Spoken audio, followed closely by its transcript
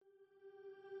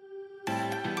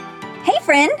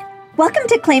friend. Welcome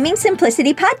to Claiming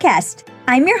Simplicity Podcast.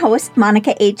 I'm your host,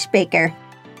 Monica H. Baker.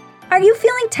 Are you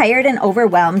feeling tired and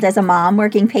overwhelmed as a mom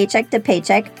working paycheck to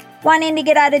paycheck, wanting to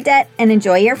get out of debt and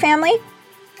enjoy your family?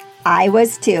 I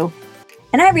was too.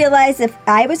 And I realized if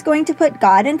I was going to put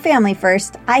God and family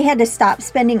first, I had to stop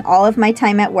spending all of my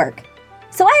time at work.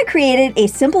 So I created a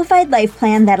simplified life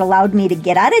plan that allowed me to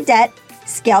get out of debt,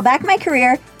 scale back my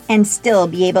career, and still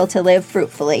be able to live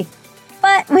fruitfully.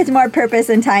 But with more purpose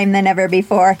and time than ever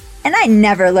before, and I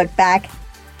never looked back.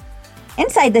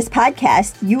 Inside this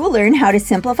podcast, you will learn how to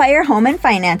simplify your home and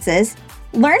finances,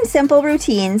 learn simple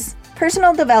routines,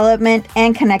 personal development,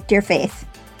 and connect your faith.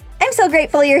 I'm so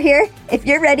grateful you're here. If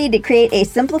you're ready to create a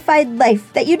simplified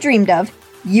life that you dreamed of,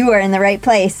 you are in the right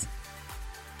place.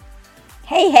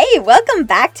 Hey, welcome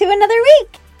back to another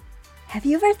week. Have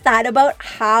you ever thought about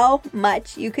how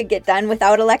much you could get done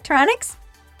without electronics?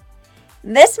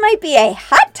 This might be a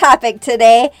hot topic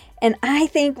today, and I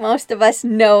think most of us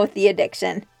know the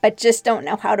addiction, but just don't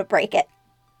know how to break it.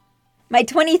 My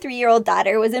 23-year-old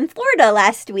daughter was in Florida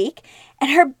last week,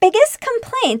 and her biggest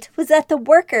complaint was that the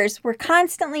workers were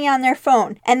constantly on their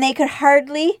phone, and they could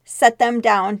hardly set them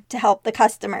down to help the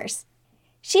customers.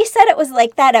 She said it was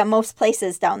like that at most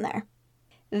places down there.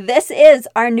 This is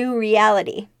our new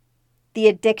reality. The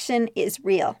addiction is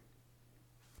real.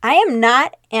 I am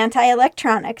not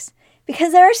anti-electronics,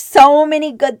 because there are so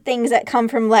many good things that come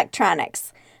from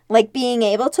electronics, like being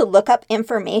able to look up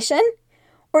information,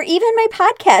 or even my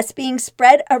podcast being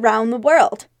spread around the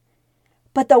world.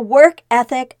 But the work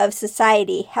ethic of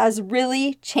society has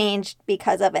really changed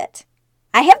because of it.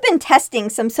 I have been testing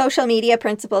some social media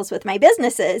principles with my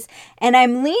businesses, and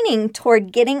I'm leaning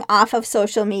toward getting off of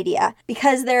social media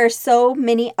because there are so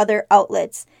many other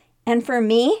outlets. And for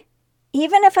me,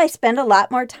 even if I spend a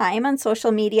lot more time on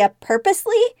social media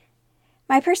purposely,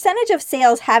 my percentage of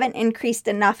sales haven't increased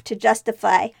enough to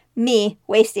justify me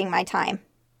wasting my time.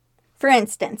 For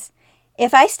instance,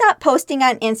 if I stop posting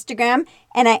on Instagram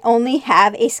and I only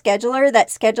have a scheduler that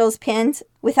schedules pins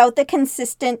without the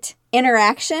consistent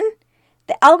interaction,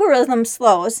 the algorithm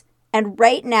slows, and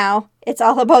right now it's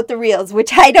all about the reels,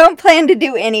 which I don't plan to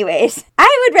do anyways.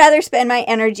 I would rather spend my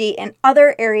energy in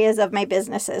other areas of my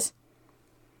businesses.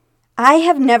 I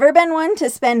have never been one to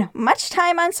spend much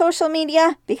time on social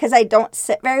media because I don't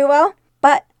sit very well,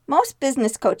 but most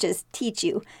business coaches teach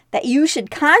you that you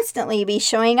should constantly be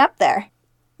showing up there.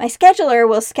 My scheduler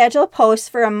will schedule posts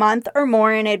for a month or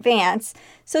more in advance,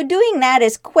 so doing that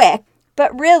is quick,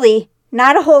 but really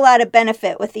not a whole lot of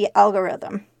benefit with the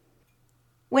algorithm.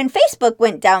 When Facebook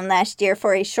went down last year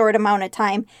for a short amount of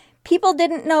time, people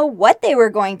didn't know what they were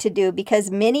going to do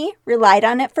because many relied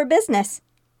on it for business.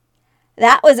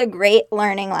 That was a great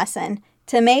learning lesson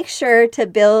to make sure to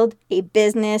build a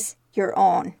business your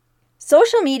own.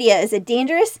 Social media is a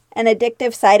dangerous and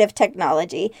addictive side of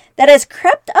technology that has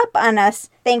crept up on us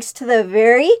thanks to the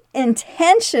very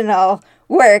intentional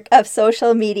work of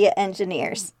social media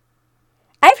engineers.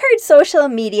 I've heard social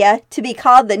media to be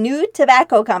called the new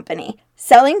tobacco company,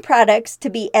 selling products to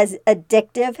be as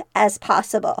addictive as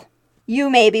possible. You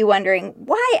may be wondering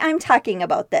why I'm talking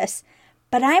about this.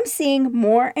 But I'm seeing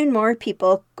more and more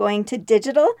people going to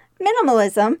digital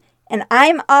minimalism, and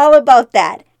I'm all about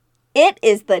that. It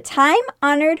is the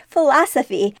time-honored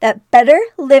philosophy that better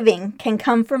living can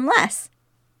come from less.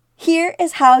 Here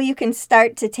is how you can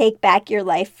start to take back your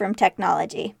life from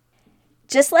technology.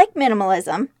 Just like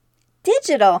minimalism,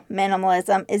 digital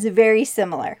minimalism is very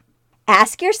similar.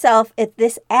 Ask yourself if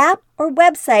this app or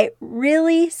website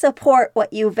really support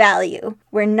what you value,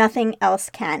 where nothing else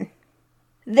can.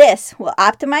 This will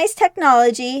optimize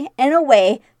technology in a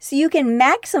way so you can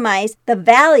maximize the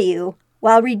value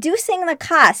while reducing the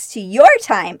cost to your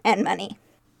time and money.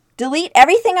 Delete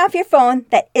everything off your phone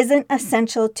that isn't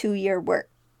essential to your work.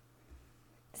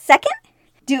 Second,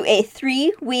 do a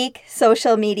 3-week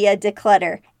social media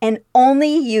declutter and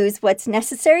only use what's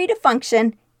necessary to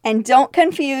function, and don't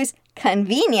confuse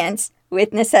convenience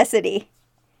with necessity.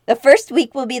 The first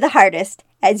week will be the hardest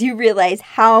as you realize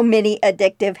how many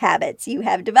addictive habits you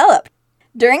have developed.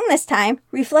 During this time,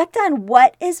 reflect on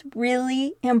what is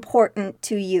really important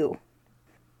to you.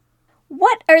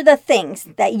 What are the things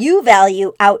that you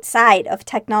value outside of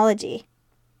technology?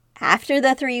 After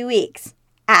the 3 weeks,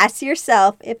 ask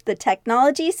yourself if the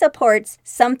technology supports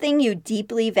something you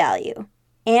deeply value.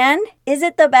 And is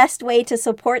it the best way to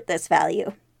support this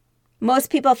value? Most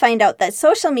people find out that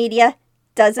social media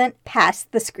doesn't pass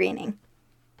the screening.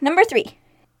 Number 3.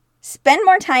 Spend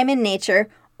more time in nature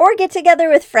or get together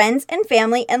with friends and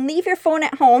family and leave your phone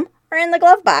at home or in the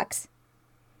glove box.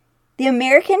 The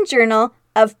American Journal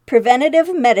of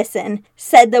preventative medicine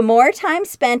said the more time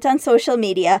spent on social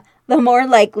media, the more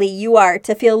likely you are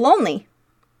to feel lonely.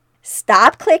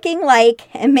 Stop clicking like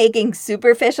and making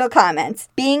superficial comments.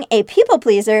 Being a people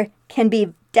pleaser can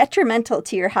be detrimental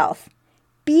to your health.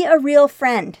 Be a real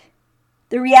friend.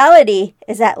 The reality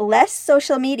is that less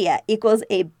social media equals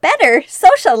a better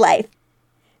social life.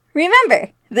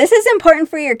 Remember, this is important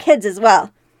for your kids as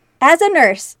well. As a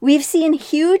nurse, we've seen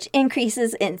huge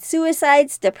increases in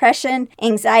suicides, depression,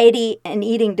 anxiety, and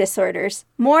eating disorders,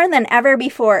 more than ever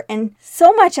before, and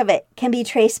so much of it can be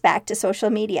traced back to social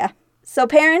media. So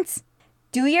parents,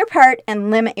 do your part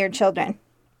and limit your children.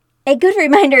 A good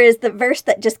reminder is the verse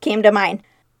that just came to mind.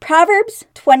 Proverbs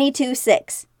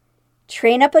 22:6.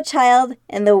 Train up a child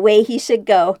in the way he should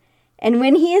go, and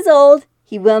when he is old,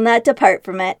 he will not depart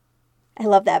from it. I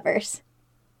love that verse.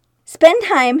 Spend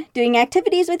time doing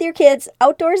activities with your kids,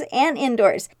 outdoors and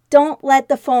indoors. Don't let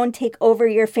the phone take over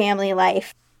your family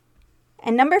life.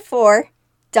 And number 4,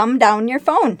 dumb down your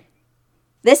phone.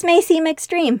 This may seem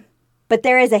extreme, but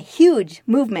there is a huge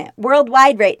movement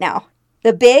worldwide right now.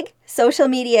 The big social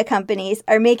media companies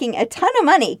are making a ton of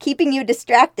money keeping you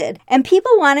distracted, and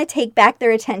people want to take back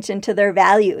their attention to their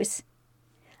values.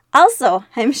 Also,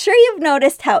 I'm sure you've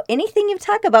noticed how anything you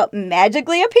talk about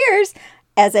magically appears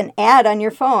as an ad on your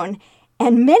phone,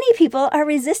 and many people are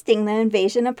resisting the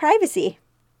invasion of privacy.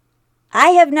 I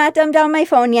have not dumbed down my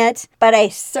phone yet, but I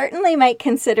certainly might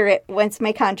consider it once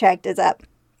my contract is up.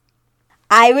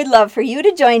 I would love for you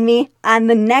to join me on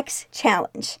the next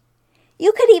challenge.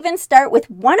 You could even start with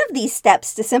one of these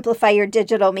steps to simplify your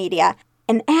digital media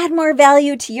and add more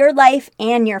value to your life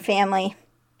and your family.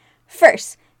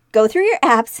 First, go through your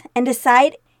apps and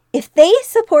decide if they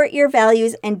support your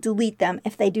values and delete them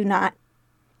if they do not.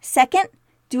 Second,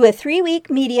 do a 3-week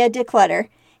media declutter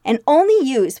and only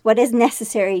use what is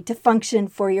necessary to function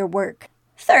for your work.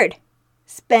 Third,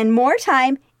 spend more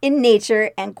time in nature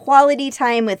and quality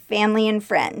time with family and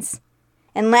friends.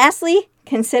 And lastly,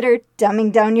 consider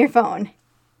dumbing down your phone.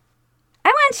 I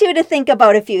want you to think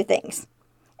about a few things.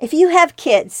 If you have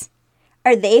kids,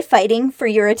 are they fighting for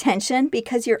your attention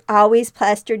because you're always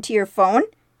plastered to your phone?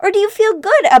 Or do you feel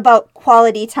good about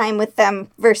quality time with them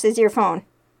versus your phone?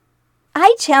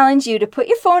 I challenge you to put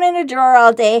your phone in a drawer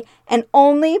all day and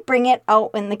only bring it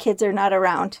out when the kids are not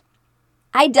around.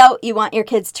 I doubt you want your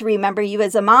kids to remember you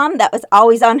as a mom that was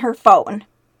always on her phone.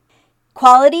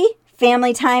 Quality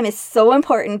family time is so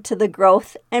important to the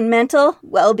growth and mental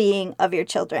well-being of your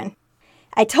children.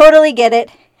 I totally get it.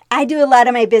 I do a lot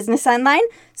of my business online,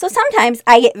 so sometimes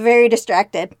I get very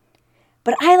distracted.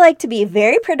 But I like to be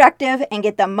very productive and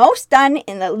get the most done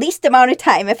in the least amount of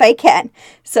time if I can.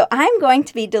 So I'm going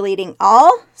to be deleting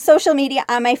all social media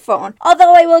on my phone,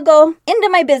 although I will go into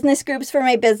my business groups for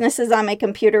my businesses on my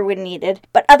computer when needed.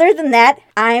 But other than that,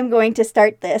 I'm going to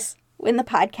start this when the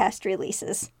podcast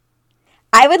releases.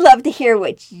 I would love to hear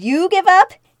what you give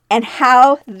up and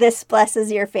how this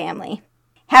blesses your family.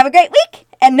 Have a great week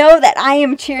and know that I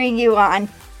am cheering you on.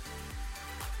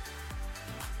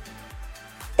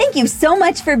 Thank you so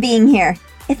much for being here.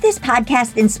 If this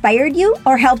podcast inspired you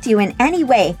or helped you in any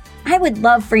way, I would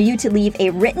love for you to leave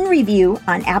a written review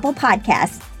on Apple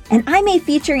Podcasts, and I may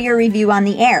feature your review on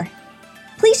the air.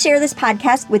 Please share this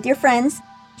podcast with your friends,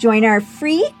 join our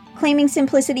free Claiming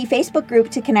Simplicity Facebook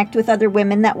group to connect with other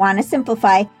women that want to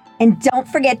simplify, and don't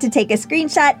forget to take a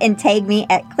screenshot and tag me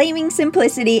at Claiming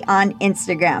Simplicity on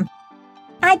Instagram.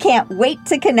 I can't wait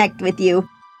to connect with you.